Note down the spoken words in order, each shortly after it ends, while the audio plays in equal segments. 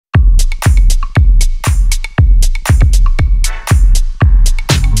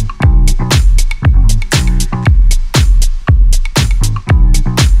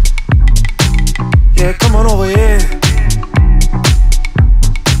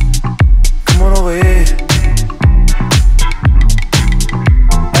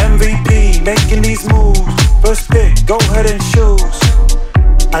First pick, go ahead and choose.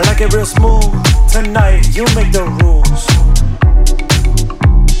 I like it real smooth. Tonight, you make the rules.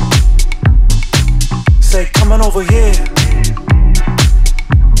 Say, come on over here.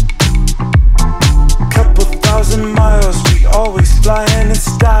 Couple thousand miles, we always flying in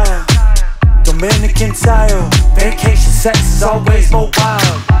style. Dominican style, vacation sex is always mobile.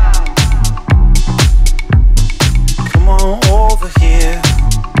 Come on over here.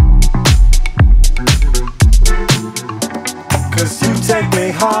 Cause you take me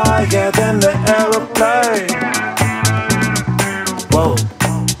higher than the aeroplane. Whoa.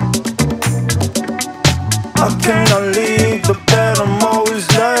 I cannot leave the bed, I'm always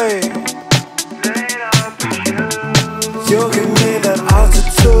late. You give me that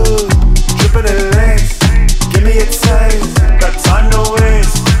altitude, dripping in lace. Give me a taste, got time to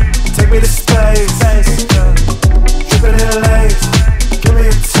waste. Take me to space, dripping in lace. Give me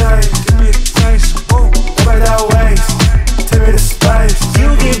a taste, over that waist. Take me to space. You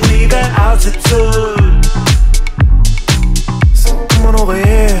give me that altitude. So come on over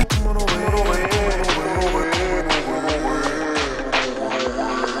here.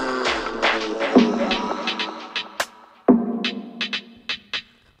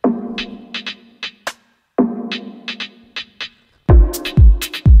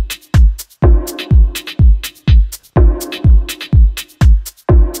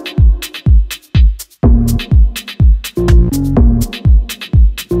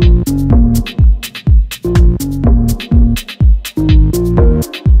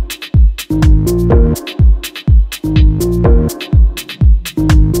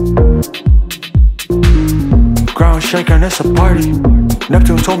 Shaking, it's a party.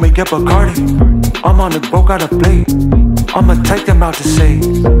 Neptune told me get Bacardi. I'm on the boat, got a plate. I'ma take them out to sea.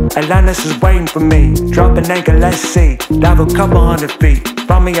 Atlantis is waiting for me. Drop an anchor, let's see. Dive a couple 100 feet.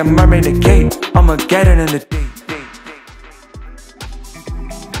 Find me a mermaid at gate. I'ma get it in the deep.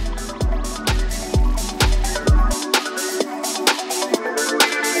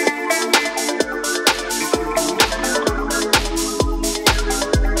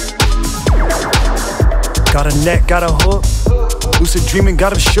 Got a net, got a hook. Lucid dreaming,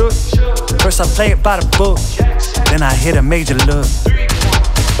 got him shook. First I play it by the book, then I hit a major look.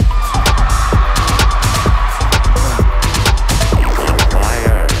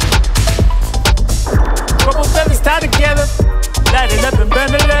 Couple feathers tied together, light it up and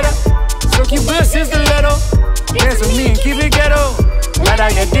burn the letter. Silky bliss is the little. Dance with me and keep it ghetto. Right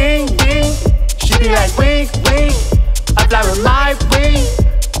out your ding ding. She be like wink wink. I fly with my wing.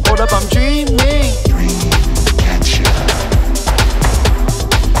 Hold up, I'm dreaming. Dreamcatcher.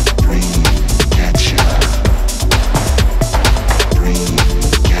 Dreamcatcher.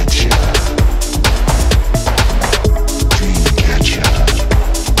 Dreamcatcher. Dreamcatcher.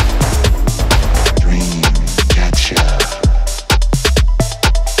 Dreamcatcher.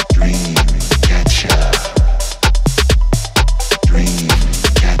 Dreamcatcher.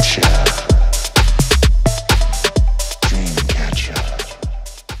 Dreamcatcher. Dreamcatcher.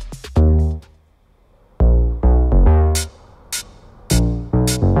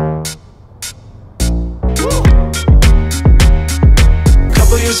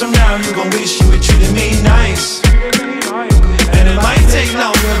 From now, you gon' wish you had treated me nice. And it might take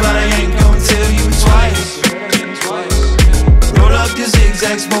longer, but I ain't gon' tell you twice. Roll up your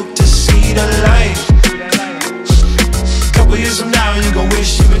zigzag smoke to see the light. Couple years from now, you gon'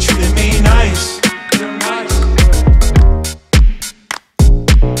 wish you had